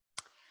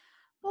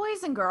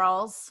Boys and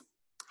girls,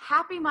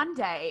 happy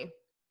Monday.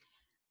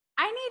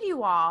 I need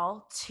you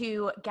all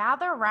to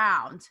gather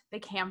around the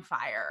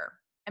campfire.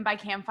 And by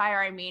campfire,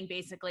 I mean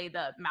basically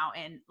the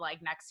mountain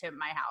like next to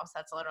my house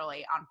that's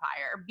literally on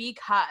fire,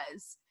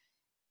 because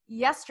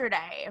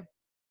yesterday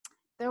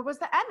there was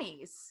the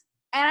Emmys.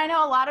 And I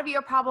know a lot of you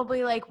are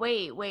probably like,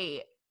 wait,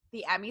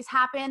 the Emmys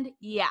happened?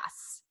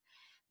 Yes.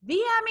 The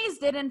Emmys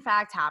did in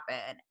fact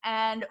happen.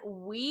 And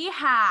we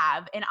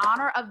have, in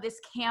honor of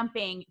this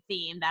camping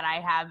theme that I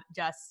have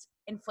just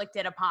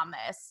inflicted upon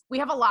this, we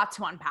have a lot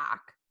to unpack.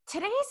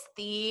 Today's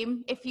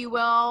theme, if you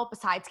will,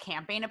 besides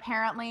camping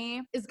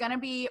apparently, is going to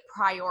be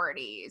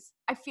priorities.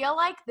 I feel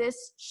like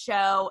this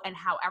show and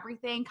how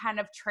everything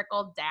kind of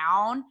trickled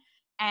down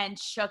and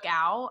shook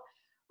out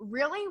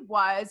really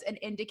was an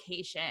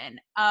indication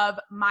of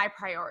my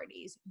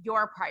priorities,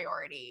 your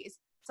priorities,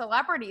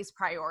 celebrities'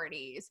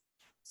 priorities,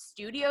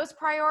 studios'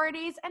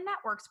 priorities, and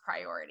networks'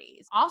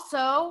 priorities.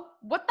 Also,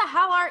 what the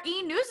hell are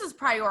E! News'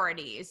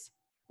 priorities?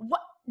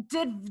 What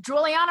did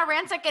Juliana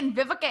Rancic and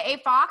Vivica A.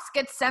 Fox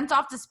get sent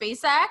off to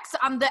SpaceX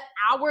on the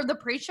hour the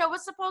pre-show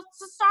was supposed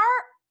to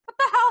start? What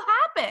the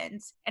hell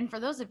happened? And for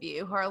those of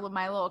you who are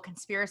my little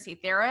conspiracy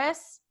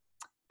theorists,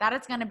 that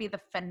is going to be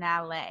the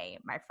finale,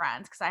 my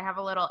friends, because I have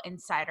a little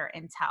insider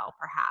intel,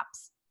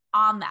 perhaps,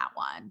 on that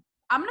one.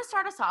 I'm going to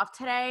start us off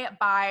today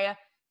by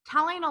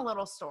telling a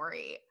little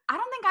story. I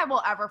don't think I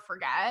will ever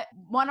forget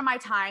one of my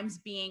times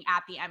being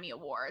at the Emmy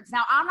Awards.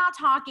 Now, I'm not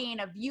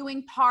talking a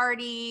viewing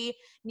party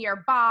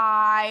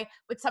nearby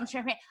with some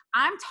champagne.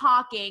 I'm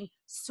talking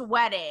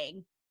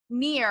sweating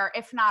near,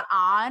 if not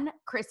on,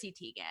 Chrissy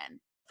Teigen.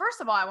 First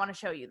of all, I want to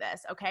show you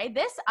this, okay?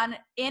 This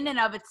in and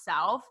of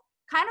itself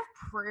kind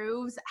of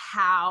proves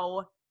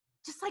how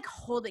just like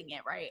holding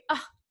it, right?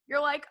 You're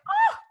like,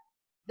 oh,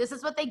 this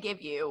is what they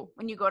give you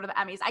when you go to the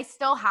Emmys. I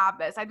still have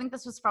this. I think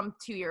this was from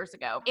 2 years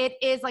ago. It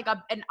is like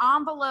an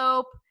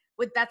envelope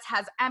that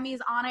has Emmys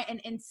on it,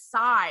 and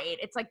inside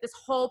it's like this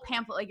whole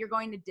pamphlet, like you're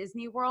going to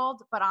Disney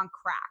World, but on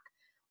crack.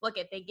 Look,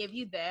 they give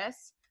you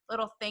this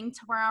little thing to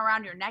wear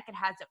around your neck. It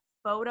has a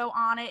photo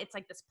on it. It's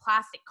like this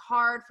plastic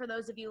card for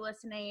those of you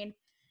listening.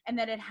 And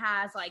then it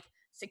has like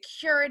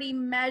security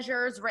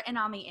measures written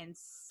on the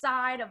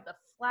inside of the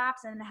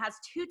flaps, and it has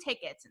 2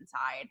 tickets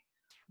inside.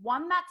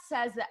 One that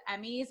says the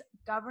Emmys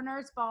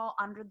Governor's Ball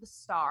Under the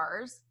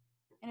Stars,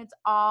 and it's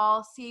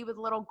all with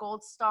little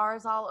gold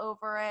stars all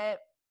over it.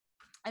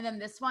 And then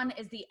this one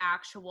is the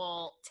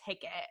actual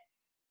ticket,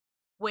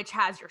 which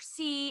has your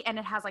seat, and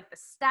it has like the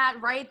stat,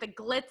 right? The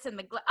glitz and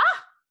the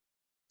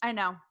I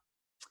know.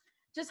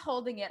 Just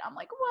holding it, I'm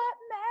like, what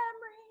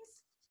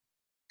memories?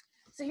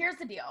 So here's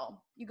the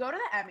deal. You go to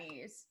the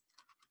Emmys,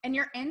 and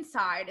you're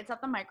inside. It's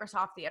at the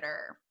Microsoft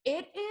Theater.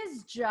 It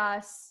is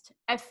just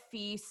a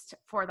feast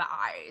for the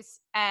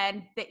eyes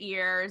and the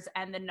ears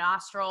and the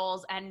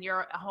nostrils and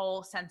your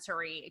whole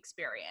sensory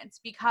experience,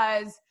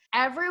 because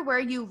everywhere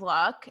you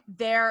look,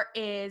 there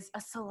is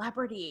a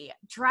celebrity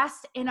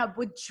dressed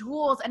with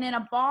jewels and in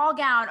a ball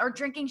gown or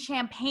drinking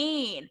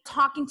champagne,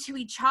 talking to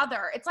each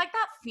other. It's like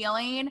that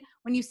feeling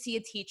when you see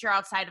a teacher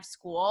outside of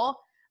school,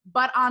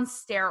 but on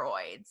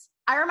steroids.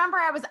 I remember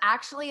I was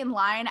actually in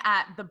line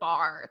at the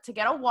bar to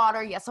get a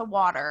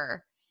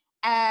water,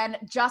 and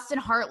Justin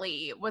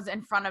Hartley was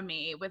in front of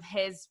me with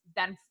his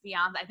then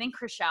fiance, I think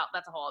Chrishell,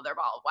 that's a whole other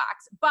ball of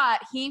wax,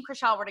 but he and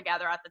Chrishell were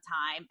together at the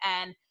time,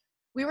 and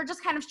we were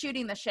just kind of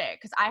shooting the shit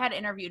because I had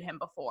interviewed him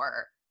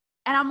before.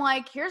 And I'm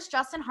like, here's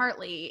Justin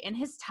Hartley in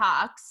his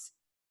tux,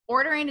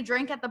 ordering a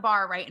drink at the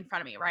bar right in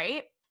front of me,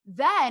 right?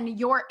 Then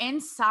you're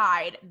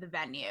inside the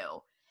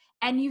venue,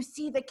 and you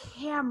see the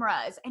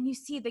cameras and you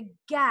see the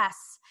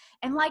guests.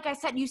 And like I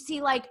said, you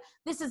see like,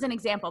 this is an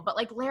example, but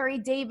like Larry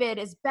David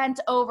is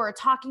bent over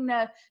talking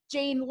to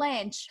Jane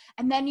Lynch.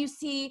 And then you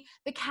see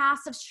the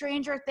cast of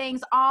Stranger Things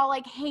all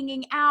like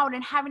hanging out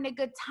and having a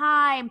good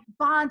time,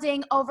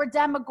 bonding over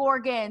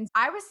Demogorgons.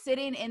 I was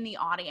sitting in the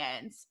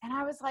audience and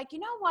I was like, you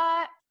know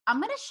what? I'm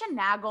going to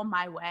shenagle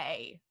my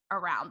way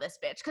around this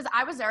bitch, because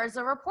I was there as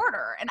a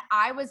reporter and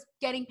I was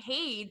getting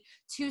paid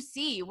to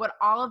see what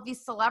all of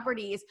these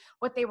celebrities,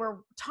 what they were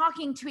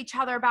talking to each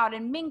other about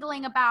and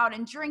mingling about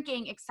and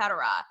drinking,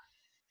 etc.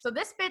 So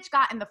this bitch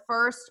got in the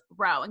first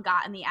row and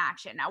got in the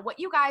action. Now, what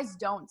you guys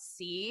don't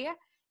see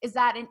is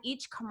that in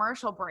each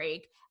commercial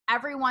break,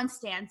 everyone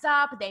stands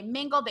up, they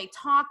mingle, they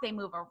talk, they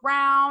move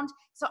around.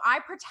 So I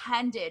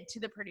pretended to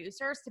the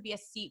producers to be a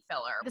seat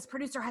filler. This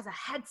producer has a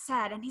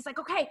headset and he's like,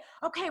 okay,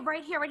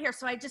 right here.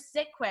 So I just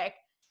sit quick.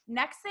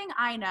 Next thing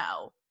I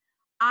know,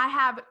 I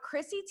have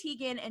Chrissy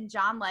Teigen and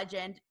John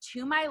Legend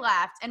to my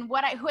left, and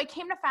who I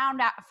came to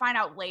find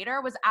out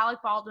later was Alec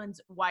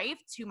Baldwin's wife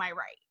to my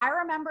right. I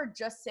remember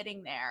just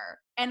sitting there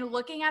and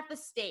looking at the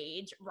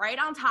stage right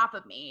on top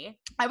of me.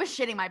 I was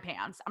shitting my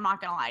pants, I'm not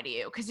gonna lie to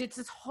you, because it's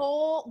this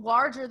whole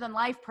larger than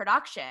life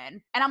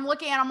production, and I'm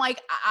looking and I'm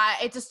like,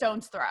 it's a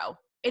stone's throw.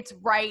 It's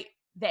right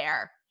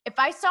there. If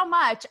I so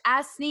much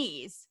as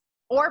sneeze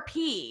or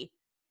pee,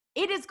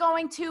 it is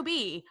going to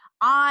be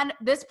on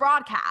this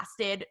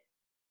broadcasted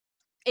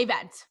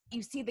event.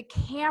 You see the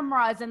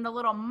cameras and the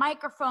little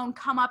microphone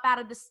come up out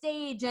of the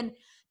stage and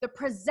the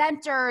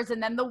presenters,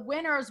 and then the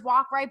winners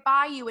walk right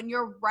by you and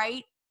you're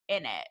right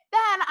in it.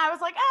 Then I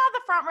was like,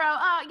 the front row,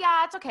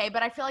 yeah, it's okay.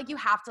 But I feel like you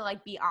have to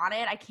like be on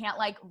it. I can't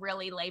like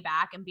really lay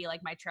back and be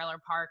like my trailer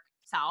park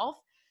self.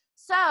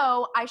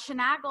 So I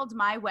shenagled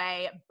my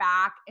way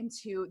back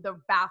into the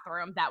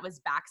bathroom that was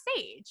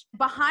backstage.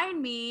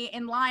 Behind me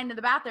in line to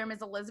the bathroom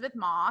is Elizabeth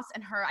Moss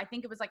and her, I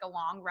think it was like a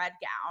long red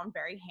gown,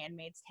 very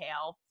Handmaid's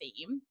Tale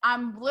theme.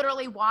 I'm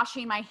literally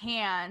washing my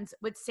hands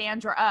with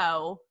Sandra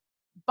Oh,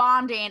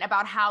 bonding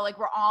about how like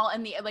we're all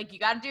in the, like, you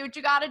got to do what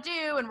you got to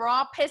do. And we're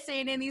all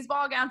pissing in these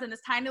ball gowns in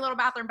this tiny little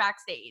bathroom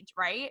backstage,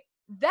 right?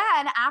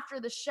 Then after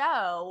the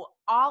show,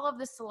 all of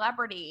the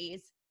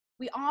celebrities,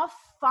 we all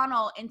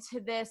funnel into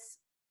this,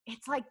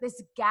 it's like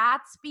this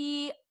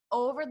Gatsby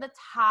over the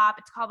top.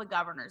 It's called the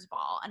Governor's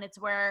Ball. And it's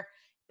where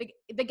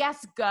the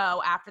guests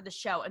go after the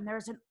show. And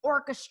there's an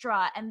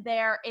orchestra and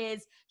there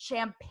is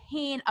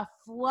champagne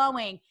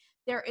flowing.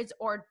 There is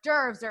hors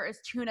d'oeuvres. There is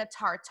tuna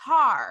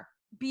tartare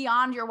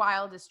beyond your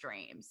wildest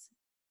dreams.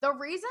 The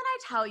reason I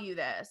tell you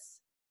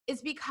this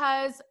is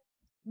because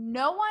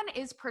no one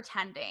is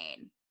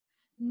pretending.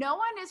 No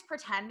one is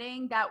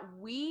pretending that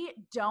we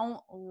don't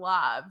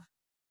love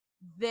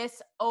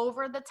this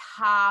over the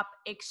top,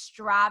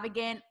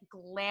 extravagant,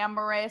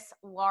 glamorous,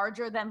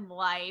 larger than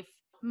life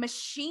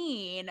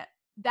machine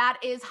that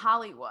is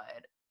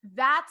Hollywood.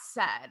 That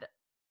said,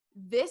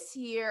 this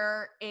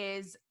year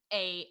is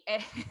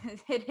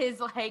it is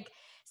like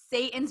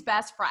Satan's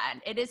best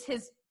friend. It is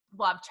his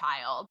love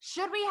child.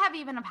 Should we have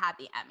even have had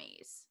the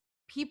Emmys?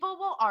 People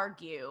will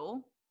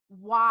argue,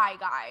 why,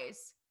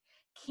 guys?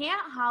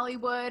 Can't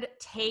Hollywood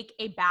take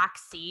a back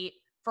seat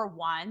for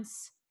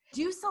once?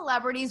 Do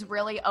celebrities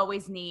really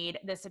always need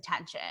this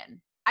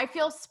attention? I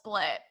feel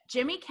split.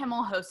 Jimmy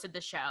Kimmel hosted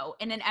the show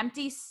in an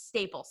empty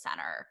Staples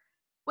Center,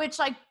 which,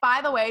 like,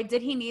 by the way,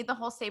 did he need the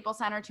whole Staples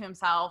Center to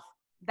himself?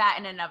 That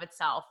in and of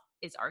itself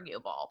is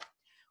arguable.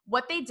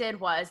 What they did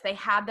was they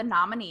had the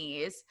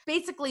nominees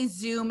basically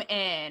zoom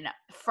in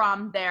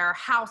from their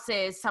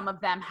houses. Some of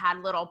them had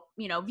little,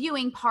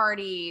 viewing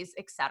parties,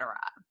 etc.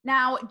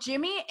 Now,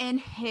 Jimmy in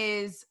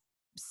his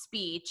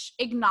speech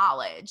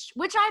acknowledged,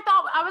 which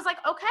I was like,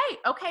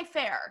 okay,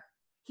 fair.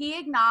 He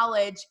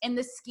acknowledged, in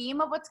the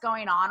scheme of what's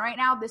going on right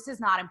now, this is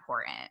not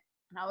important.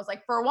 And I was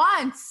like, for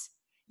once,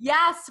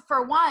 yes,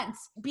 for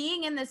once,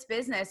 being in this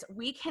business,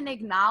 we can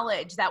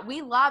acknowledge that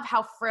we love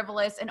how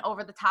frivolous and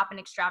over the top and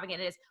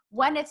extravagant it is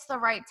when it's the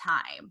right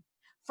time.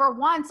 For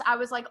once, I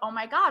was like, oh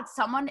my God,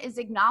 someone is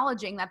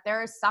acknowledging that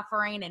there is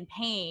suffering and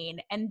pain.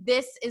 And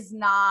this is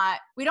not,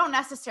 we don't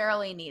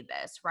necessarily need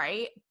this,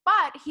 right?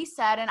 But he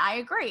said, and I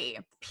agree,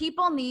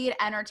 people need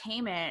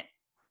entertainment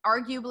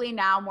arguably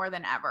now more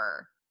than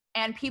ever.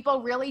 And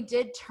people really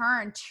did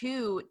turn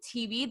to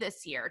TV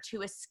this year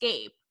to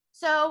escape.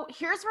 So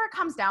here's where it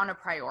comes down to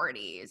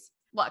priorities.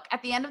 Look,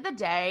 at the end of the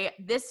day,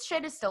 this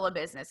shit is still a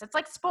business. It's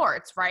like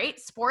sports, right?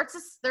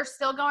 Sports they're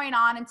still going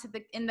on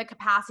in the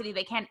capacity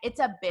they can. It's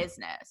a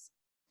business.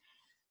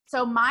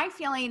 So my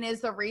feeling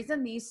is the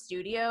reason these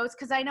studios,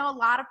 because I know a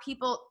lot of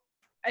people,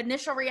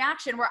 initial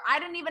reaction where I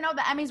didn't even know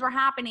the Emmys were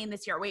happening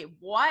this year. Wait,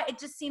 what? It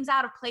just seems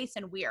out of place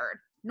and weird.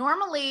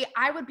 Normally,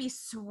 I would be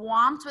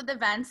swamped with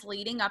events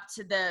leading up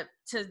to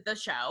the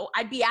show.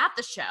 I'd be at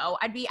the show.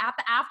 I'd be at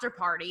the after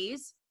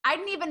parties. I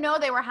didn't even know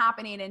they were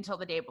happening until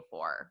the day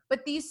before.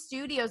 But these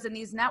studios and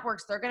these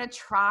networks, they're going to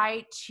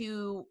try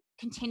to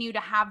continue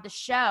to have the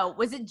show.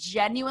 Was it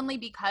genuinely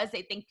because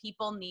they think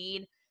people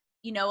need,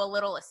 a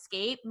little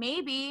escape?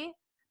 Maybe,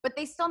 but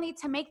they still need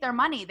to make their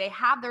money. They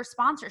have their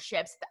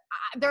sponsorships.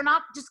 They're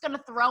not just going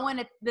to throw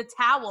in the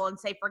towel and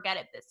say, forget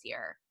it this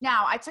year.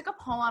 Now, I took a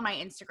poll on my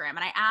Instagram and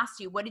I asked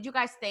you, what did you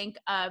guys think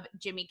of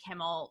Jimmy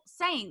Kimmel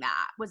saying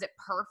that? Was it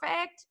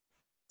perfect?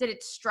 Did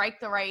it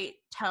strike the right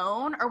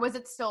tone, or was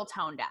it still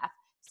tone deaf?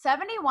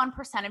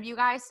 71% of you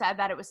guys said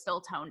that it was still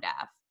tone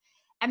deaf.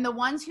 And the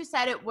ones who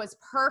said it was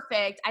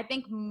perfect, I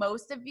think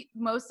most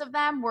of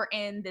them were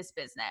in this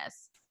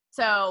business.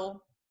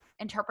 So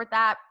interpret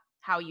that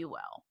how you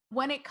will.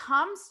 When it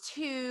comes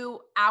to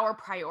our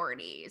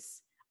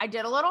priorities, I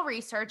did a little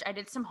research. I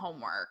did some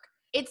homework.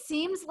 It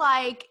seems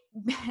like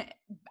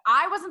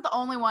I wasn't the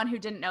only one who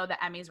didn't know the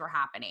Emmys were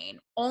happening.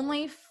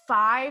 Only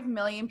 5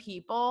 million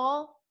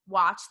people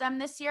watched them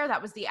this year.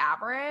 That was the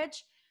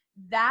average.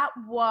 That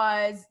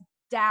was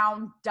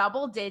down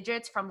double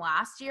digits from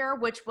last year,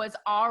 which was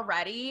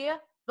already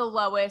the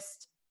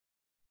lowest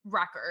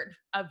record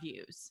of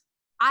views.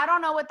 I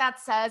don't know what that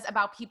says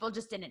about people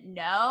just didn't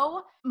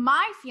know.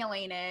 My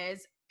feeling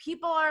is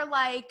people are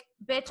like,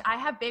 bitch, I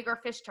have bigger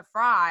fish to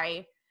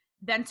fry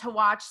than to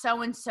watch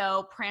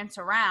so-and-so prance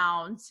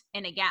around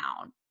in a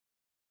gown.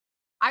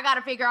 I got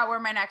to figure out where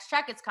my next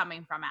check is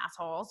coming from,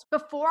 assholes.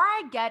 Before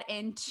I get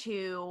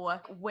into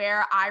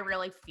where I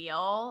really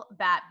feel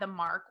that the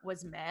mark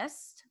was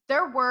missed,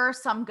 there were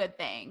some good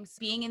things.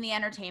 Being in the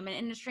entertainment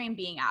industry and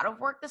being out of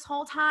work this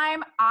whole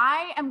time,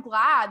 I am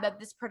glad that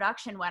this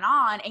production went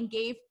on and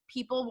gave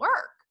people work.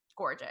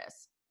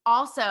 Gorgeous.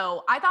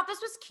 Also, I thought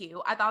this was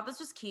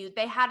cute.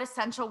 They had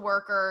essential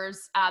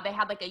workers. They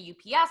had like a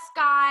UPS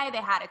guy. They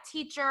had a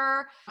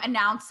teacher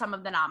announce some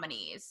of the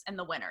nominees and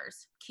the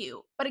winners.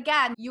 Cute. But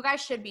again, you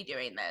guys should be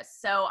doing this.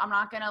 So I'm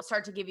not going to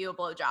start to give you a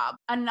blowjob.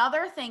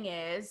 Another thing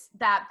is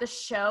that the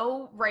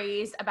show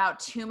raised about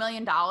 $2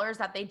 million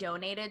that they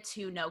donated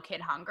to No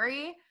Kid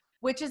Hungry,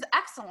 which is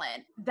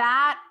excellent.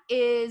 That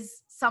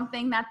is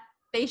something that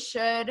they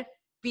should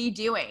be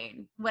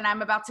doing. When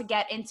I'm about to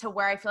get into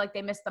where I feel like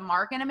they missed the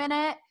mark in a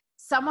minute,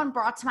 someone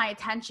brought to my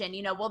attention,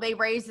 well, they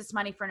raised this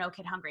money for No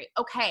Kid Hungry.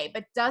 Okay,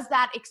 but does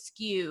that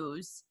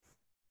excuse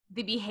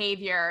the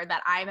behavior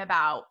that I'm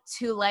about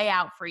to lay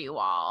out for you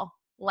all,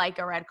 like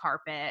a red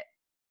carpet,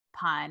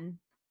 pun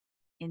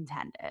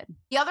intended?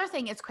 The other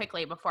thing is,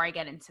 quickly before I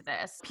get into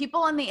this,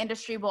 people in the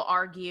industry will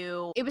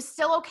argue it was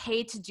still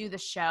okay to do the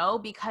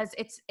show because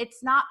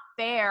it's not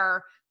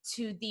fair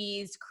to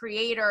these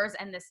creators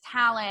and this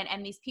talent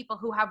and these people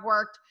who have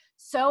worked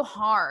so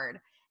hard.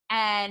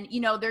 And,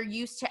 they're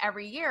used to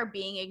every year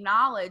being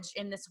acknowledged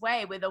in this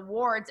way with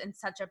awards in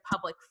such a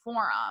public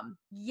forum.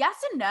 Yes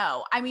and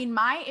no. I mean,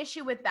 my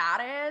issue with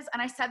that is,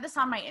 and I said this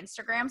on my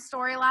Instagram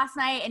story last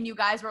night, and you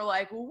guys were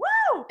like,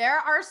 woo! There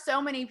are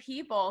so many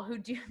people who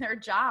do their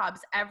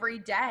jobs every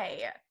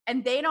day,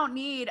 and they don't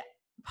need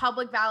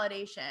public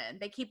validation.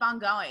 They keep on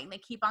going. They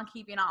keep on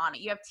keeping on.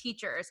 You have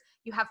teachers,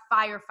 you have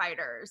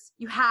firefighters,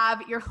 you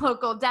have your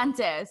local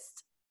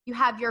dentist, you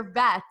have your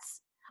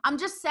vets. I'm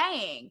just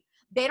saying,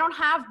 they don't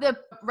have the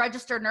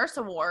registered nurse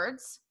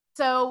awards.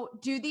 So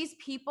do these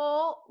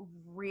people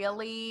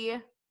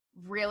really,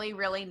 really,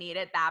 really need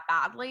it that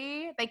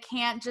badly? They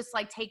can't just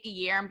like take a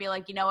year and be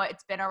like, you know what,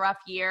 it's been a rough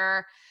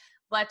year.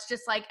 Let's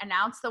just like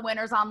announce the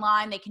winners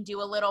online. They can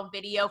do a little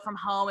video from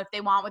home if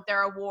they want with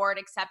their award,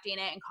 accepting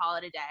it, and call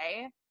it a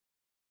day.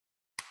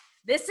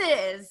 This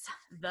is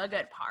the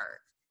good part.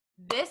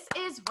 This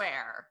is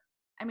where,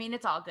 I mean,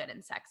 it's all good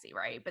and sexy,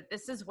 right? But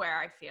this is where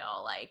I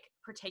feel like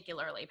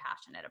particularly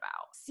passionate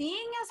about.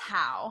 Seeing as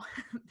how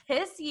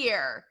this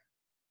year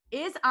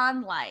is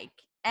unlike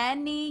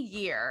any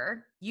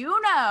year,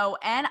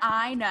 and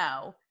I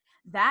know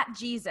that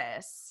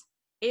Jesus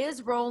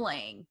is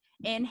rolling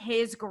in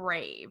his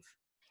grave.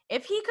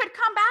 If he could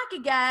come back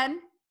again,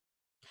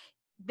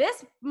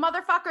 this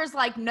motherfucker's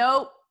like,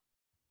 nope,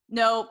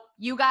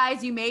 you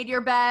guys, you made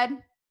your bed,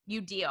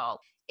 you deal.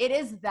 It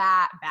is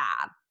that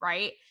bad,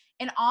 right?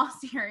 In all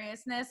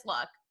seriousness,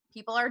 look,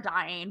 people are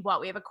dying.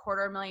 We have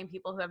 250,000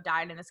 people who have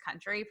died in this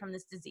country from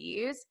this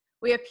disease.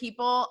 We have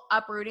people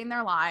uprooting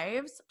their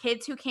lives,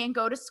 kids who can't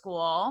go to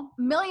school,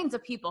 millions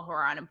of people who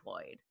are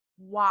unemployed.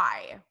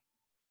 Why?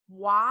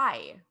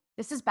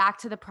 This is back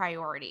to the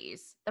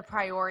priorities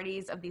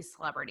of these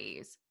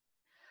celebrities.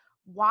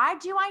 Why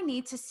do I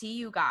need to see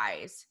you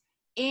guys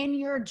in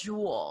your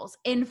jewels,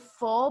 in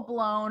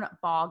full-blown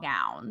ball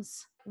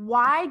gowns?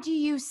 Why do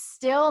you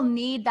still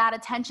need that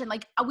attention?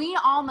 Like, we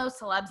all know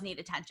celebs need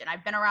attention.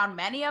 I've been around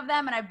many of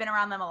them, and I've been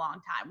around them a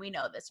long time. We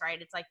know this,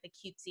 right? It's like the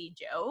cutesy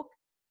joke.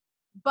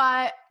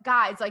 But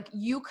guys, like,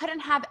 you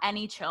couldn't have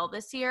any chill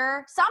this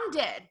year. Some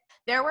did.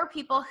 There were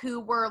people who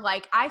were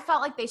like, I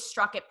felt like they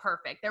struck it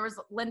perfect. There was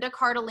Linda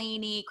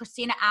Cardellini,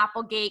 Christina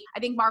Applegate, I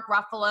think Mark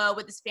Ruffalo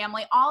with his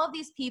family. All of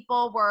these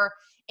people were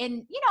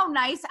in,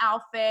 nice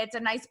outfits, a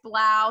nice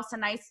blouse, a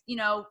nice,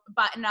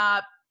 button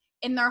up,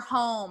 in their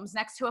homes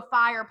next to a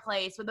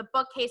fireplace with a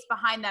bookcase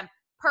behind them.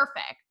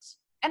 Perfect.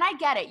 And I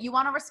get it. You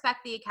want to respect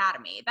the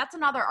Academy. That's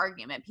another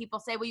argument. People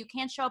say, well, you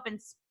can't show up in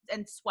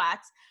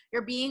sweats.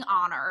 You're being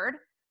honored.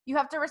 You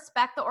have to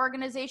respect the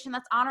organization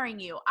that's honoring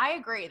you. I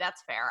agree.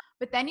 That's fair.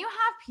 But then you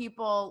have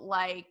people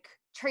like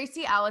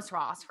Tracee Ellis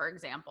Ross, for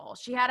example.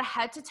 She had a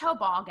head-to-toe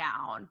ball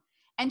gown,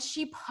 and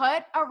she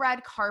put a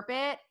red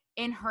carpet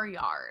in her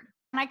yard.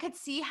 And I could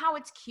see how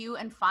it's cute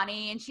and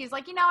funny. And she's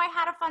like, I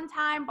had a fun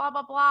time, blah,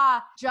 blah,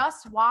 blah.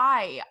 Just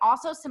why?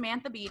 Also,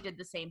 Samantha Bee did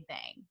the same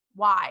thing.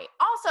 Why?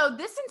 Also,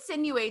 this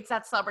insinuates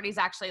that celebrities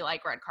actually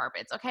like red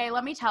carpets. Okay,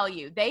 let me tell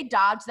you, they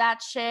dodge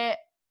that shit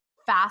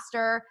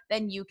faster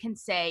than you can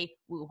say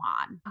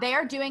Wuhan. They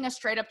are doing a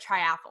straight up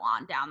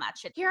triathlon down that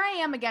shit. Here I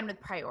am again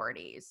with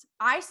priorities.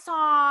 I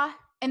saw,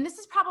 and this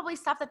is probably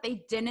stuff that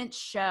they didn't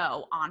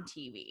show on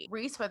TV,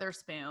 Reese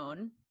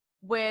Witherspoon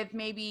with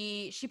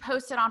she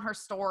posted on her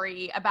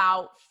story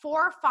about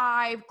 4 or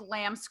 5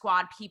 glam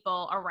squad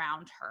people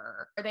around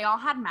her. They all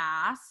had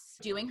masks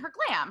doing her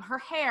glam, her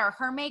hair,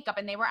 her makeup,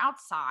 and they were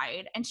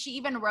outside. And she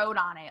even wrote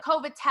on it,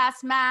 COVID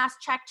test, mask,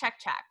 check, check,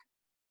 check.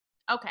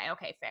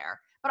 Okay, fair.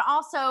 But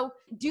also,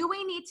 do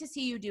we need to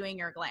see you doing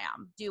your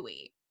glam? Do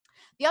we?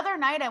 The other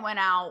night I went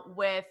out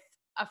with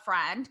a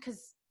friend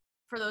because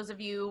for those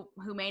of you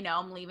who may know,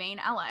 I'm leaving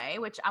LA,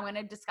 which I'm going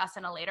to discuss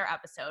in a later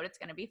episode. It's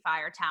going to be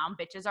Firetown.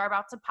 Bitches are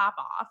about to pop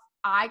off.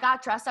 I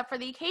got dressed up for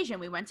the occasion.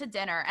 We went to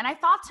dinner, and I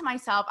thought to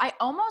myself, I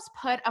almost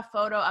put a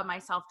photo of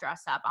myself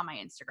dressed up on my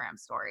Instagram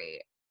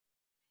story.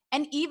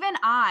 And even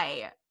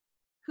I,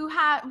 who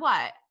had,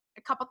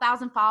 a couple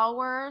thousand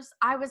followers,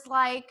 I was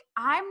like,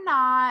 I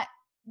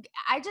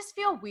just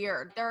feel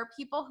weird. There are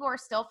people who are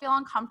still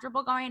feeling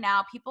comfortable going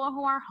out, people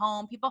who are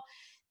home,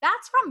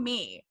 That's from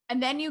me.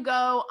 And then you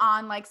go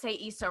on like, say,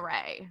 Issa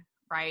Rae,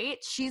 right?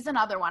 She's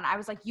another one. I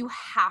was like, you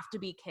have to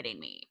be kidding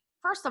me.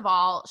 First of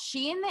all,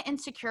 she and the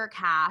Insecure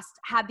cast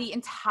had the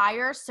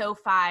entire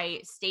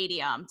SoFi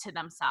Stadium to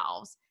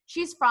themselves.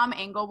 She's from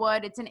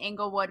Inglewood. It's in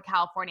Inglewood,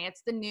 California.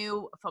 It's the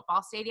new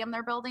football stadium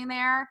they're building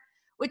there,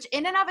 which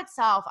in and of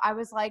itself, I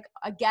was like,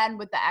 again,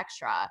 with the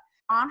extra.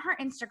 On her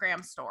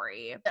Instagram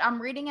story, I'm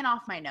reading it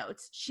off my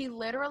notes. She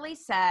literally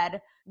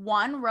said,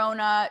 one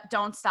Rona,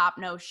 don't stop,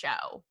 no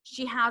show.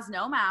 She has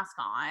no mask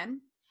on,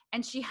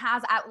 and she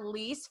has at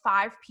least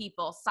 5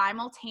 people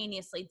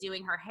simultaneously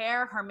doing her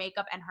hair, her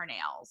makeup, and her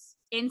nails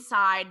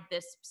inside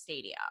this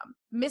stadium.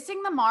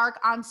 Missing the mark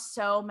on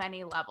so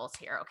many levels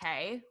here,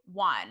 okay?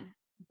 One,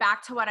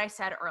 back to what I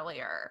said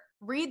earlier.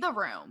 Read the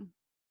room.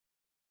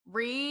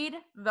 Read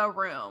the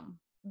room.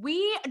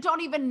 We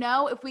don't even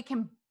know if we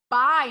can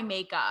buy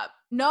makeup.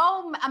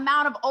 No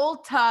amount of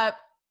Ulta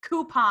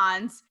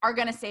coupons are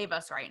going to save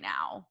us right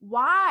now.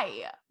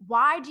 Why?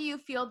 Why do you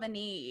feel the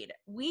need?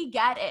 We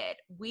get it.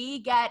 We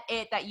get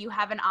it that you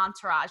have an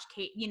entourage,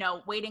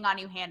 waiting on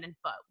you hand and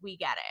foot. We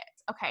get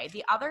it. Okay.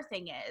 The other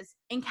thing is,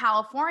 in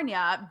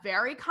California,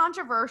 very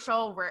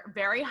controversial,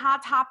 very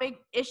hot topic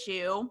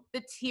issue,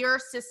 the tier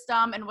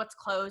system and what's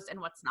closed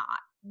and what's not.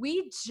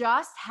 We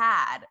just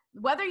had,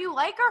 whether you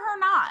like her or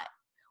not,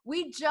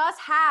 we just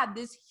had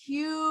this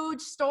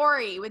huge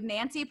story with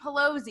Nancy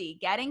Pelosi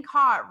getting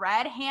caught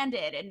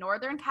red-handed in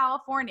Northern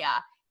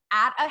California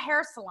at a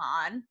hair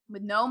salon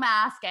with no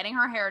mask, getting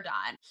her hair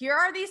done. Here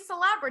are these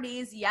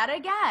celebrities yet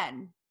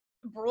again.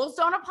 Rules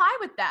don't apply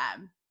with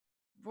them.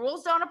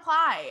 Rules don't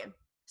apply.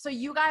 So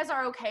you guys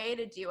are okay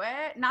to do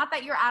it. Not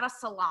that you're at a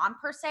salon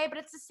per se, but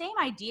it's the same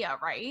idea,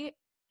 right?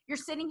 You're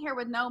sitting here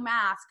with no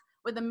mask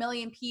with a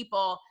million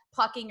people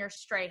plucking your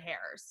stray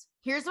hairs.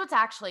 Here's what's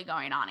actually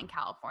going on in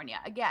California.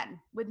 Again,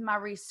 with my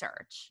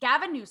research,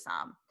 Gavin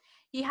Newsom,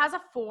 he has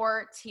a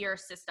 4-tier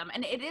system,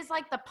 and it is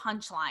like the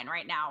punchline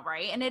right now,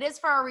 right? And it is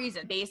for a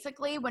reason.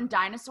 Basically, when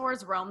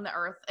dinosaurs roam the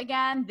earth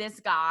again, this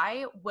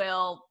guy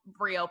will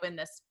reopen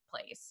this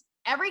place.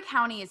 Every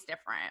county is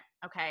different,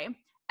 okay?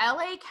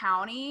 LA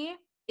County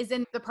is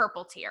in the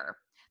purple tier.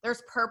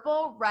 There's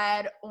purple,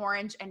 red,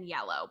 orange, and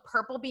yellow.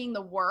 Purple being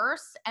the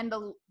worst and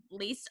the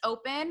least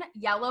open,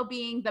 yellow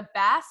being the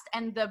best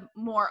and the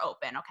more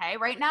open, okay?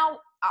 Right now,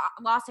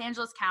 Los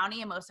Angeles County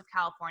and most of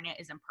California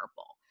is in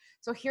purple.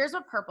 So here's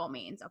what purple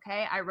means,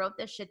 okay? I wrote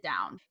this shit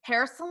down.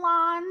 Hair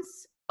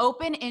salons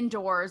open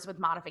indoors with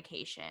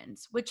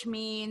modifications, which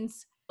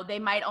means they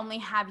might only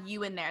have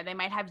you in there. They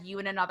might have you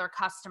and another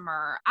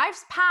customer.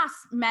 I've passed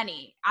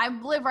many. I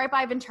live right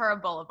by Ventura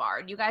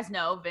Boulevard. You guys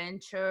know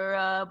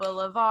Ventura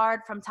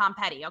Boulevard from Tom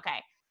Petty. Okay.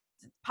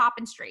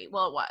 Poppin' Street.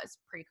 Well, it was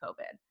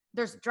pre-COVID.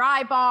 There's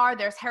Dry Bar.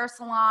 There's hair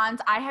salons.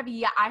 I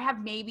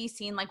have maybe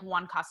seen like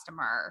one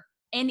customer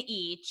in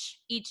each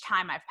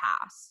time I've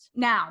passed.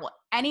 Now,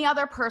 any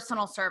other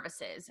personal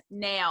services,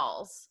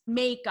 nails,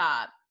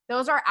 makeup,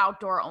 those are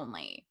outdoor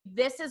only.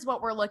 This is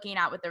what we're looking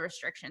at with the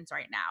restrictions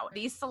right now.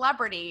 These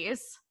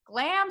celebrities,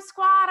 glam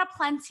squad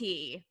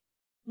aplenty,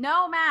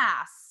 no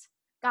masks.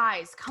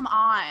 Guys, come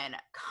on.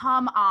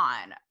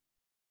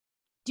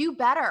 Do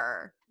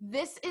better.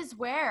 This is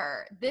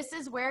where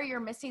you're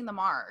missing the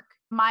mark.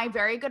 My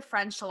very good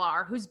friend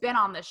Shalar, who's been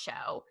on this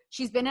show,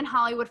 she's been in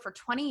Hollywood for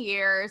 20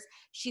 years.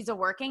 She's a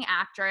working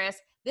actress.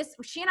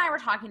 She and I were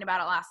talking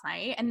about it last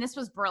night, and this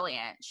was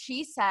brilliant.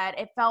 She said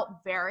it felt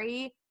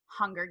very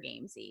Hunger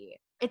Gamesy.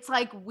 It's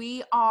like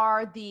we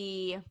are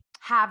the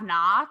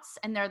have-nots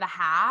and they're the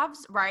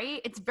haves,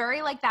 right? It's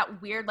very like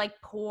that weird, like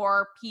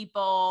poor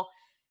people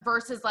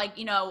versus like,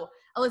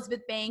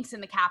 Elizabeth Banks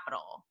in the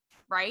Capitol,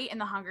 right? In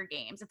the Hunger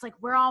Games. It's like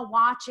we're all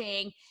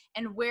watching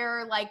and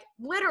we're like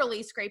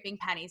literally scraping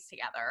pennies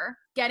together,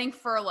 getting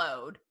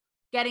furloughed,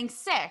 getting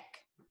sick,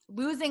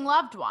 losing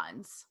loved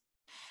ones.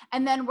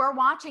 And then we're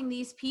watching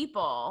these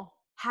people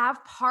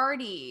have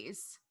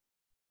parties,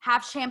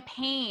 have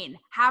champagne,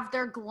 have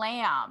their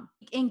glam,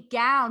 in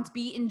gowns,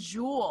 be in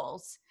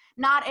jewels,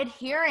 not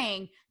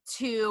adhering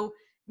to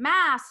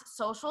mass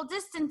social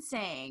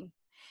distancing.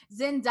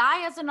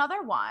 Zendaya's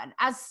another one.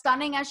 As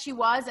stunning as she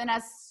was and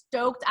as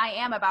stoked I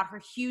am about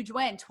her huge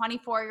win,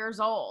 24 years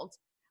old,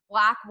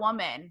 Black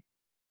woman,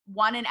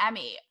 won an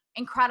Emmy.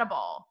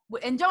 Incredible.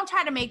 And don't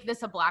try to make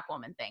this a Black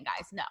woman thing,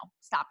 guys. No,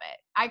 stop it.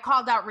 I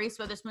called out Reese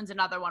Witherspoon's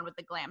another one with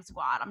the glam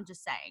squad. I'm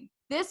just saying.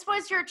 This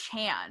was your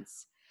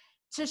chance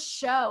to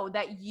show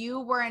that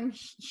you were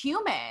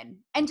human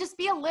and just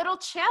be a little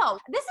chill.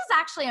 This is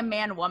actually a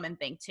man-woman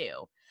thing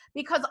too,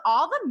 because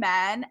all the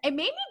men, it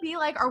made me be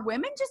like, are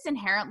women just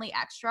inherently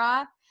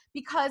extra?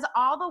 Because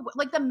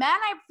the men,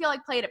 I feel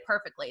like played it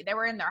perfectly. They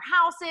were in their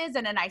houses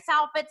in a nice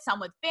outfit, some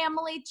with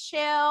family,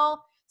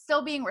 chill,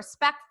 still being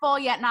respectful,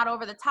 yet not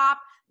over the top.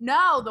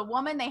 No, the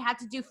woman, they had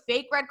to do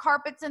fake red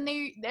carpets in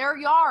their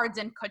yards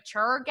and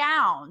couture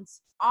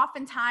gowns.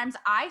 Oftentimes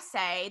I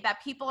say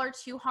that people are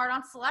too hard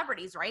on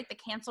celebrities, right? The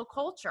cancel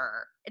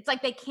culture. It's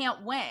like they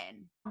can't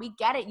win. We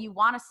get it. You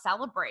want to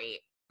celebrate,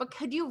 but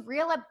could you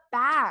reel it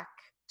back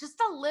just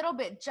a little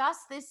bit,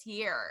 just this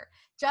year,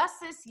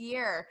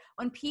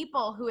 when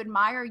people who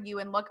admire you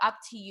and look up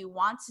to you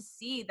want to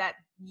see that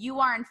you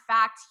are in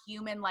fact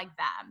human like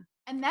them.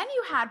 And then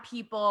you had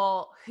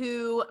people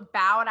who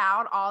bowed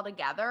out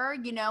altogether.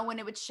 You know, when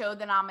it would show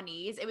the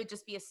nominees, it would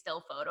just be a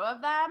still photo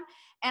of them.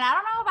 And I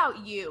don't know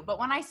about you, but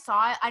when I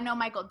saw it, I know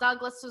Michael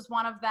Douglas was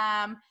one of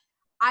them.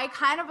 I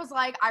kind of was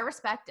like, I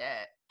respect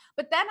it.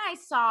 But then I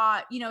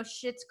saw, you know,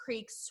 Schitt's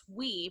Creek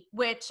Sweep,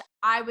 which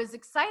I was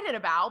excited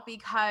about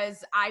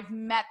because I've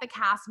met the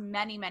cast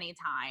many, many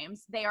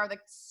times. They are the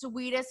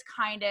sweetest,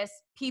 kindest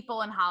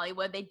people in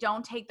Hollywood. They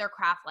don't take their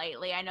craft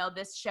lightly. I know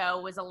this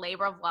show was a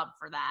labor of love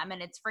for them,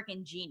 and it's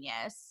freaking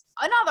genius.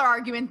 Another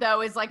argument,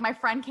 though, is like my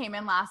friend came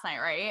in last night,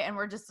 right? And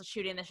we're just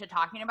shooting the shit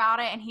talking about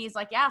it. And he's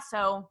like, yeah,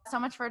 so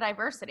much for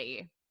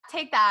diversity.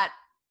 Take that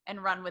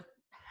and run with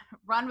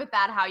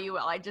that how you will.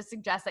 I just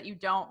suggest that you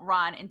don't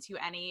run into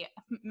any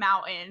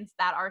mountains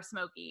that are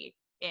smoky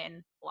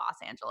in Los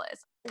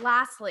Angeles.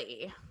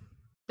 Lastly,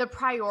 the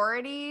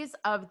priorities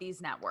of these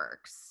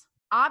networks.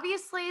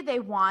 Obviously, they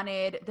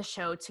wanted the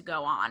show to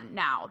go on.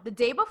 Now, the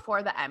day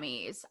before the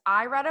Emmys,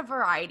 I read a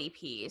Variety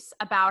piece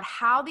about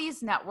how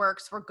these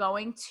networks were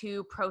going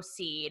to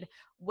proceed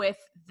with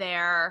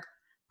their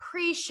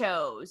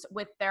pre-shows,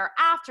 with their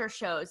after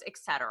shows,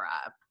 etc.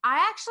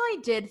 I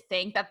actually did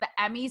think that the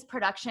Emmys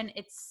production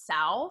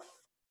itself,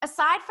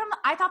 aside from,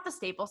 I thought the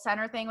Staples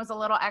Center thing was a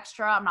little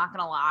extra, I'm not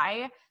gonna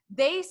lie.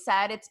 They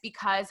said it's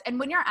because, and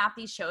when you're at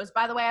these shows,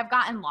 by the way, I've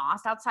gotten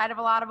lost outside of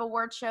a lot of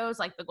award shows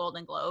like the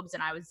Golden Globes,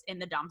 and I was in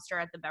the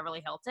dumpster at the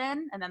Beverly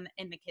Hilton and then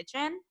in the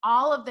kitchen.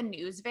 All of the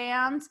news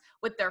vans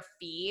with their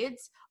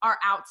feeds are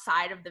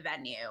outside of the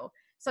venue.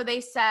 So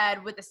they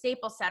said with the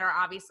Staples Center,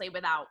 obviously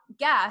without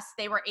guests,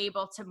 they were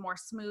able to more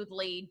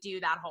smoothly do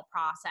that whole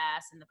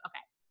process. And okay.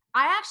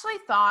 I actually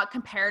thought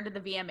compared to the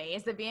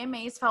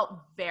VMAs felt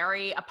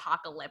very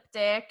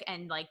apocalyptic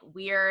and like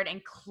weird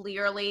and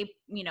clearly,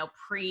 you know,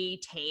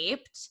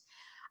 pre-taped.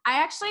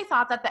 I actually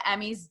thought that the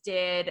Emmys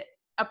did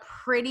a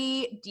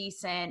pretty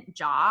decent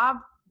job.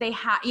 They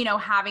had, you know,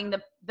 having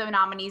the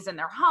nominees in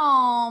their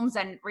homes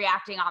and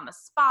reacting on the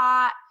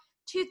spot.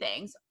 Two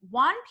things.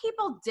 One,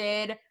 people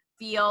did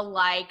feel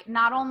like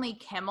not only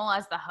Kimmel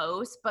as the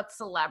host, but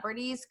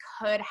celebrities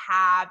could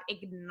have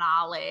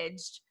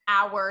acknowledged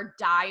our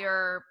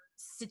dire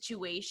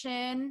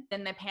situation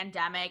in the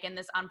pandemic and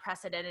this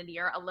unprecedented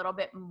year a little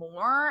bit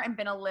more and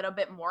been a little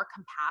bit more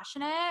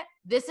compassionate.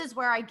 This is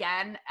where,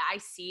 again, I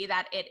see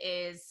that it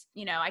is,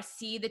 you know, I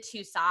see the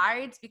two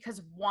sides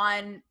because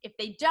one, if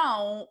they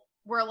don't,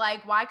 we're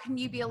like, why couldn't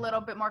you be a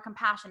little bit more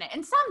compassionate?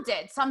 And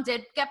some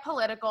did get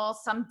political,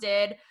 some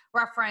did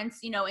reference,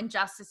 you know,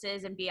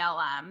 injustices and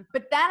BLM.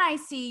 But then I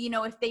see, you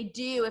know, if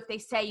they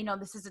say, you know,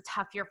 this is a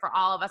tough year for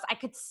all of us, I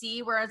could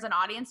see where as an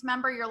audience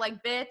member, you're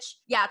like, bitch,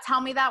 yeah,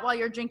 tell me that while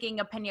you're drinking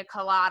a pina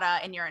colada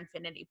in your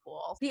infinity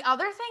pool. The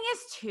other thing is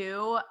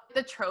too,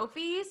 the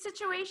trophy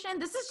situation.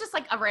 This is just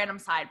like a random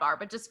sidebar,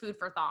 but just food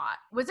for thought.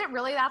 Was it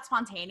really that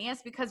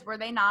spontaneous? Because were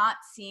they not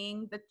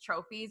seeing the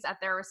trophies at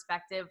their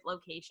respective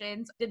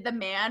locations? Did the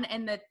man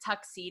in the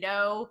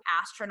tuxedo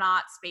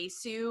astronaut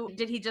spacesuit,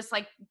 did he just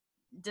like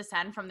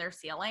descend from their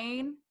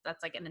ceiling?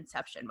 That's like an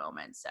Inception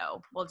moment.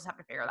 So we'll just have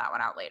to figure that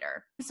one out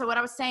later. So what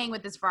I was saying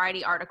with this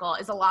Variety article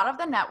is a lot of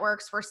the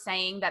networks were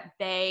saying that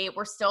they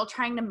were still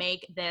trying to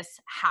make this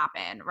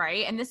happen,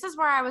 right? And this is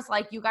where I was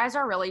like, you guys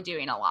are really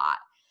doing a lot.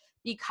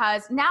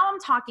 Because now I'm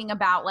talking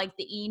about like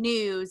the E!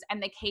 News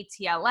and the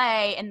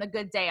KTLA and the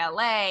Good Day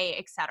LA,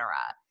 etc.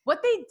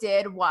 What they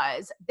did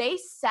was they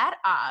set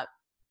up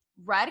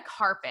red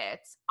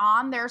carpets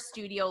on their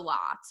studio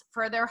lots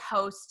for their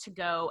hosts to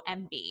go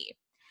and be.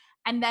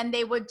 And then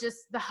the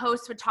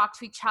hosts would talk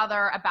to each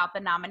other about the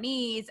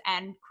nominees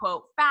and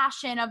quote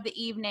fashion of the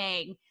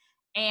evening,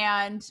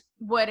 and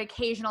would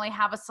occasionally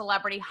have a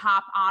celebrity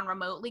hop on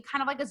remotely,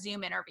 kind of like a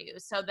Zoom interview.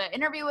 So the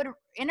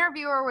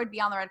interviewer would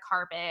be on the red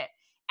carpet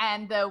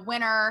and the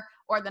winner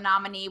or the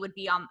nominee would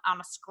be on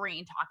a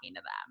screen talking to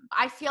them.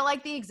 I feel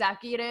like the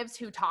executives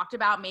who talked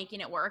about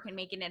making it work and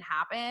making it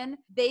happen,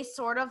 they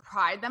sort of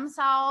pride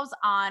themselves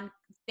on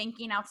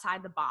thinking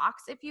outside the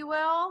box, if you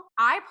will.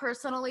 I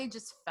personally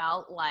just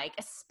felt like,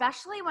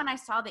 especially when I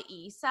saw the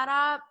E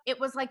setup, it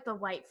was like the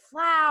white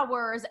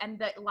flowers and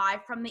the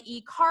live from the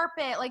E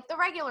carpet, like the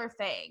regular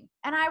thing.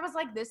 And I was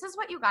like, this is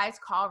what you guys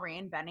call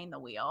reinventing the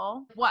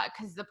wheel? What,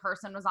 because the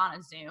person was on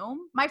a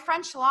Zoom? My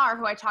friend Shalar,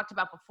 who I talked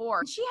about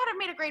before, she had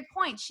made a great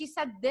point. She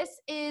said,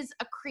 this is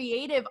a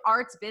creative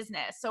arts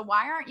business. So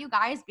why aren't you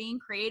guys being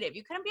creative?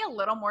 You couldn't be a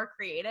little more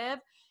creative?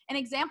 An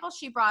example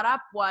she brought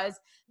up was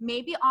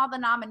maybe all the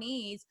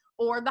nominees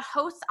or the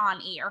hosts on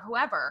E! Or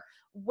whoever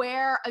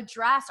wear a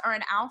dress or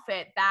an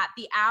outfit that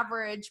the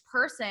average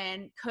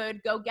person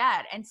could go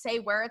get and say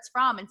where it's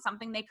from and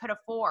something they could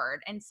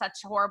afford in such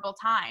horrible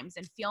times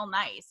and feel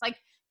nice. Like,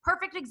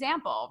 Perfect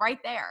example right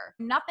there.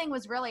 Nothing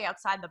was really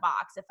outside the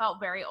box. It felt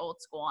very old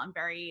school and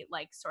very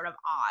like sort of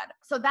odd.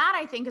 So that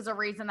I think is a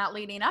reason that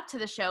leading up to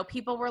the show,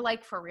 people were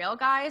like, for real,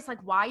 guys, like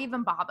why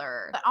even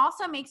bother? It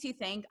also makes you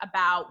think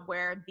about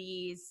where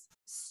these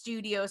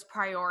studios'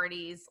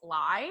 priorities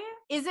lie.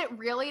 Is it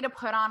really to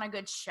put on a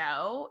good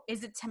show?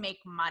 Is it to make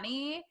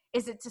money?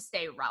 Is it to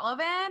stay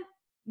relevant?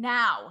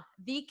 Now,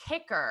 the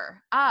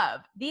kicker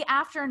of the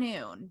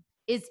afternoon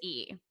is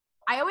E.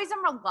 I always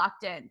am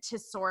reluctant to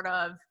sort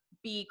of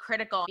be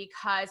critical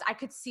because I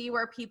could see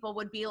where people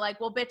would be like,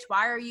 well, bitch,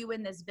 why are you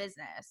in this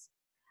business?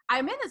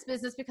 I'm in this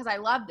business because I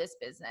love this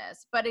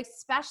business. But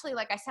especially,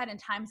 like I said, in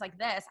times like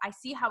this, I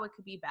see how it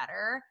could be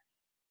better.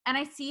 And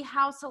I see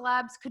how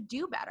celebs could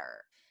do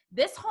better.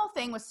 This whole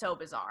thing was so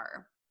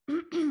bizarre.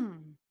 Let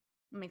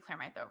me clear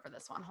my throat for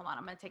this one. Hold on.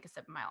 I'm going to take a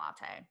sip of my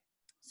latte.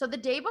 So the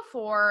day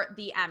before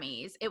the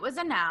Emmys, it was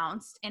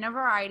announced in a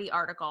Variety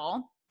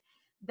article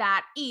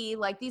that E,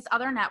 like these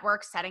other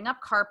networks setting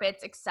up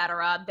carpets,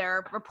 etc.,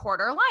 their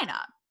reporter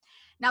lineup.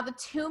 Now, the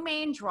two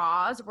main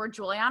draws were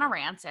Juliana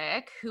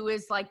Rancic, who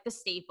is like the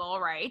staple,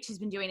 right? She's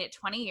been doing it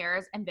 20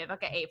 years, and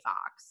Vivica A.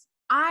 Fox.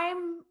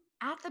 I'm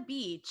at the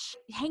beach,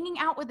 hanging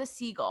out with a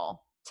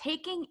seagull,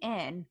 taking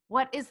in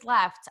what is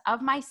left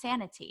of my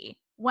sanity.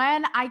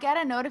 When I get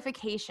a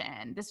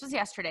notification, this was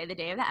yesterday, the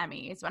day of the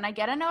Emmys, when I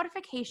get a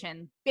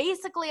notification,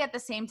 basically at the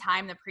same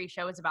time the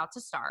pre-show is about to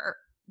start,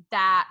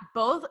 that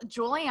both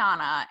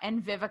Juliana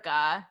and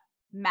Vivica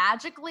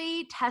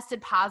magically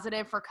tested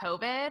positive for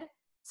COVID,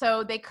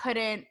 so they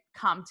couldn't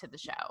come to the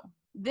show.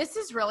 This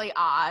is really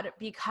odd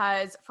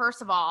because,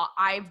 first of all,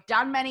 I've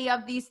done many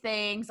of these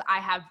things.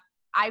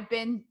 I've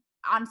been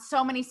on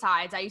so many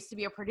sides. I used to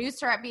be a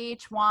producer at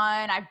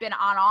VH1. I've been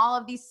on all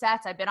of these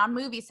sets. I've been on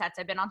movie sets.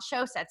 I've been on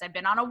show sets. I've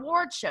been on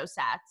award show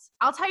sets.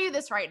 I'll tell you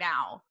this right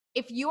now.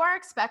 If you are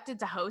expected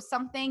to host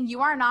something,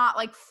 you are not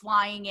like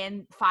flying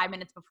in 5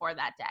 minutes before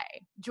that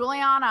day.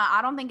 Juliana,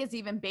 I don't think is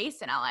even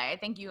based in LA. I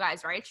think you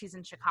guys, right? She's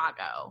in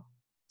Chicago.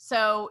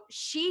 So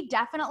she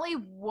definitely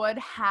would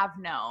have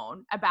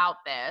known about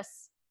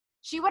this.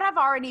 She would have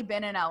already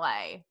been in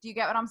LA. Do you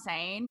get what I'm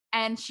saying?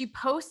 And she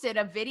posted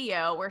a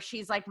video where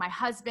she's like, my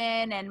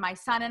husband and my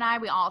son and I,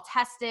 we all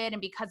tested.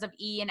 And because of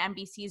E and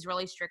NBC's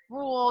really strict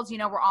rules, you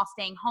know, we're all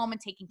staying home and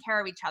taking care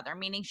of each other,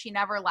 meaning she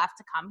never left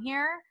to come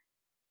here.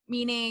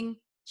 Meaning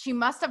she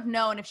must have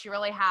known if she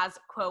really has,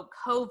 quote,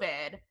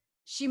 COVID,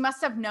 she must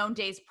have known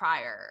days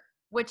prior,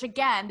 which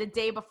again, the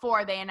day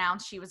before they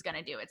announced she was going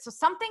to do it. So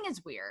something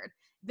is weird.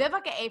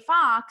 Vivica A.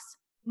 Fox,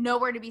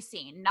 nowhere to be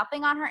seen.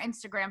 Nothing on her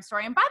Instagram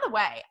story. And by the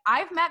way,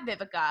 I've met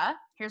Vivica.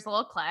 Here's a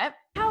little clip.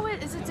 How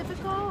is it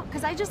difficult?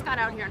 Because I just got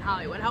out here in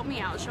Hollywood. Help me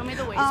out. Show me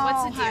the ways. Oh,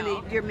 What's the deal?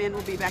 honey, your men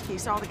will be back here.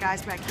 So all the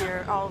guys back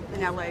here, all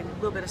in LA, a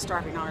little bit of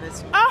starving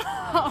artists.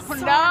 Oh,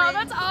 no,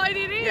 that's all I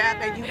need to hear. Yeah,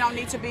 but you don't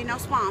need to be no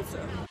sponsor.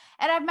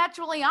 And I've met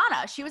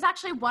Juliana. She was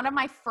actually one of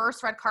my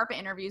first red carpet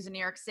interviews in New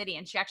York City.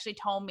 And she actually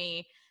told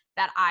me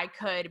that I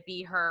could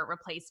be her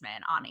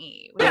replacement on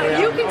E. No,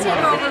 you can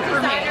take over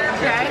for me,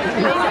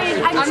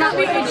 okay? I'm not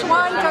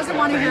VH1, doesn't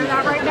want to hear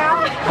that right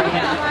now.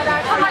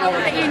 Come on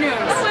over to E!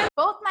 News.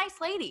 Both nice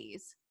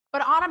ladies.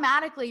 But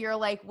automatically you're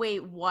like,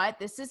 wait, what?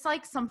 This is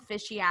like some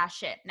fishy ass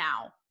shit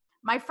now.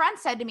 My friend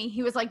said to me,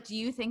 he was like, do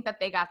you think that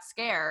they got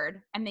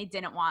scared and they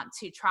didn't want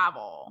to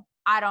travel?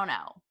 I don't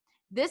know.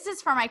 This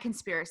is for my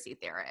conspiracy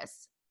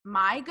theorists.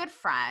 My good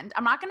friend,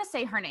 I'm not going to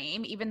say her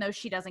name, even though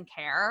she doesn't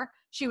care.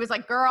 She was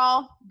like,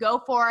 girl,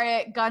 go for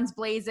it. Guns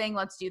blazing.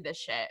 Let's do this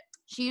shit.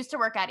 She used to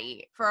work at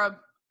E! For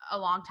a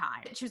long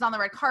time. She was on the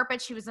red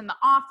carpet. She was in the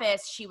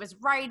office. She was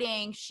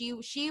writing. She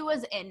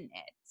was in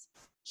it.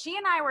 She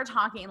and I were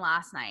talking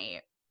last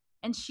night,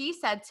 and she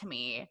said to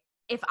me,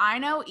 if I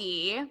know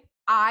E!,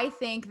 I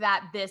think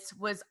that this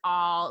was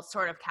all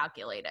sort of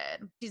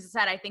calculated. She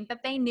said, I think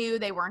that they knew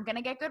they weren't going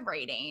to get good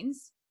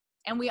ratings.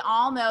 And we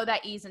all know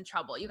that E!'s in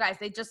trouble. You guys,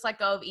 they just let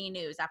go of E!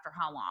 News after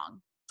how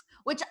long?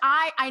 Which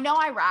I know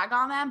I rag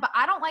on them, but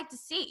I don't like to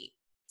see.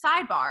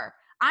 Sidebar,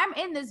 I'm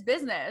in this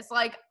business.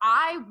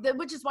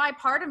 Which is why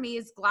part of me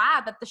is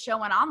glad that the show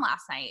went on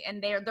last night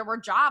and there were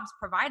jobs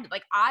provided.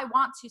 Like, I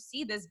want to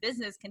see this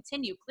business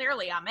continue.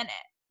 Clearly, I'm in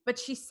it. But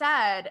she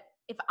said,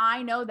 if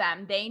I know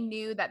them, they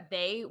knew that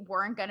they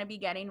weren't going to be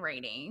getting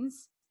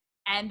ratings.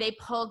 And they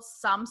pulled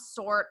some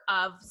sort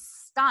of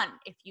stunt,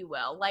 if you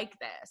will, like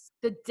this.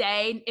 The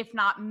day, if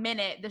not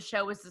minute, the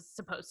show was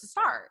supposed to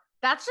start.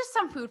 That's just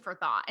some food for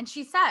thought. And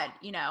she said,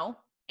 you know,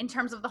 in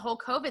terms of the whole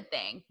COVID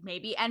thing,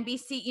 maybe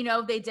NBC, you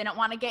know, they didn't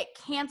want to get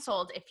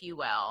canceled, if you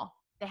will.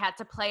 They had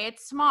to play it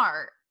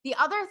smart. The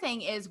other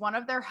thing is one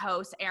of their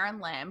hosts,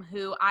 Erin Lim,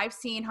 who I've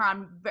seen her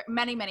on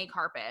many, many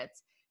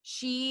carpets.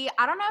 I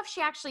don't know if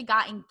she actually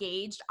got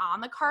engaged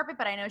on the carpet,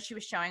 but I know she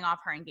was showing off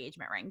her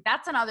engagement ring.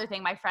 That's another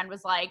thing. My friend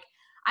was like,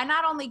 I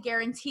not only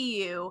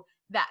guarantee you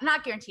that,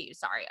 not guarantee you,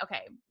 sorry.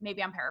 Okay.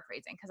 Maybe I'm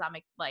paraphrasing because I'm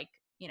like,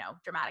 you know,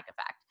 dramatic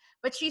effect.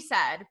 But she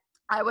said,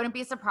 I wouldn't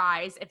be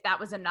surprised if that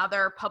was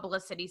another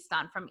publicity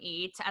stunt from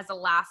E! As a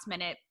last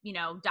minute, you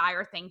know,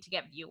 dire thing to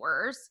get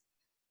viewers.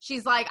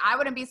 She's like, I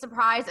wouldn't be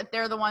surprised if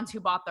they're the ones who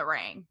bought the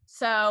ring.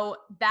 So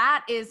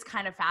that is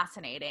kind of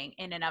fascinating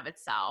in and of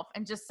itself.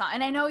 And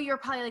I know you're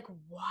probably like,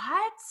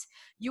 what?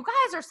 You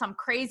guys are some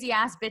crazy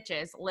ass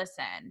bitches.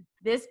 Listen,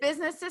 this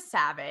business is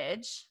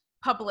savage.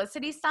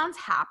 Publicity stunts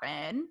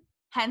happen.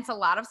 Hence a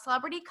lot of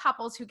celebrity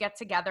couples who get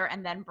together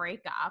and then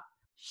break up.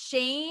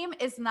 Shame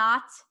is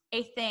not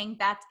a thing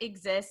that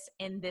exists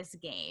in this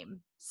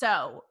game.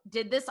 So,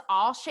 did this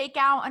all shake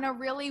out in a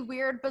really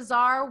weird,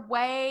 bizarre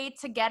way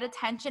to get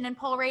attention and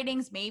pull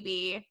ratings?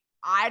 Maybe.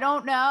 I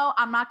don't know.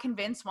 I'm not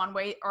convinced one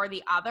way or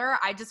the other.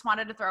 I just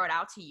wanted to throw it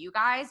out to you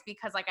guys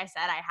because, like I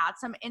said, I had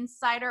some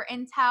insider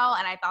intel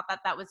and I thought that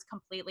that was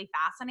completely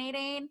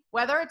fascinating.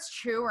 Whether it's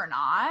true or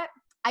not,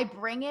 I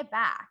bring it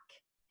back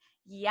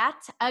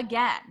yet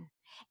again.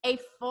 A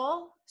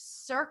full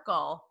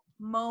circle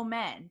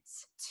moment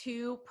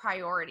to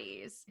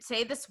priorities.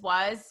 Say this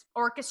was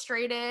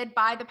orchestrated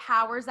by the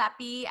powers that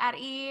be at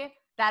E.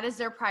 That is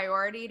their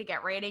priority, to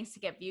get ratings, to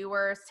get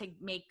viewers, to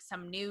make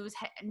some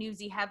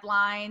newsy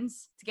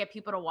headlines, to get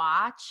people to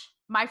watch.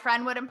 My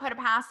friend wouldn't put it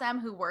past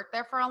them, who worked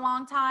there for a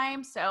long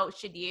time. So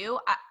should you?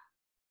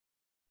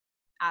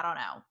 I don't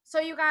know. So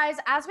you guys,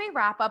 as we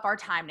wrap up our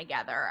time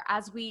together,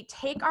 as we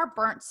take our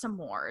burnt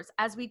s'mores,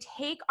 as we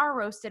take our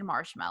roasted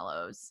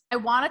marshmallows, I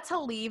wanted to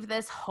leave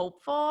this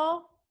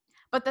hopeful.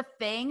 But the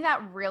thing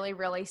that really,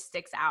 really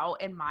sticks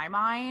out in my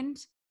mind,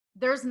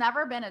 there's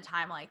never been a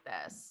time like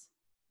this.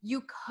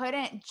 You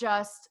couldn't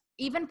just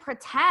even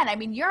pretend. I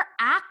mean, you're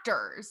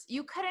actors.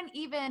 You couldn't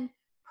even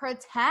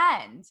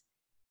pretend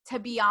to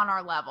be on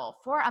our level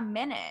for a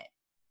minute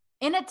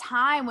in a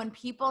time when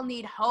people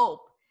need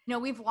hope. You know,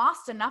 we've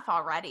lost enough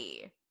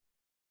already.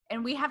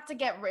 And we have to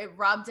get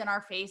rubbed in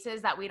our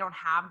faces that we don't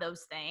have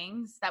those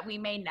things, that we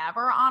may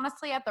never,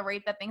 honestly, at the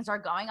rate that things are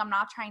going. I'm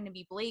not trying to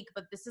be bleak,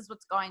 but this is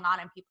what's going on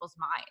in people's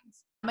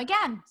minds.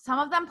 Again, some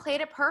of them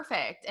played it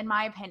perfect, in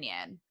my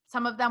opinion.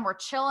 Some of them were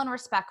chill and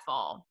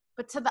respectful.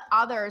 But to the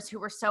others who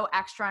were so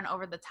extra and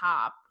over the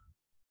top,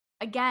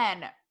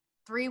 again,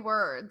 3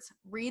 words,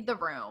 read the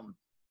room.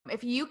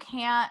 If you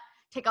can't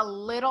take a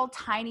little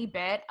tiny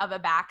bit of a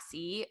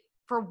backseat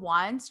for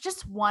once,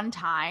 just one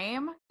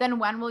time, then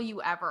when will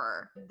you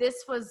ever?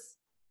 This was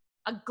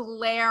a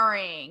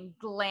glaring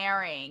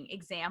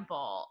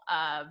example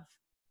of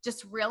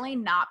just really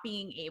not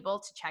being able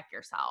to check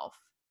yourself.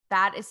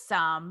 That is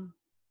some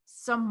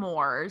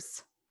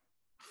s'mores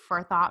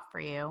for thought for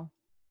you.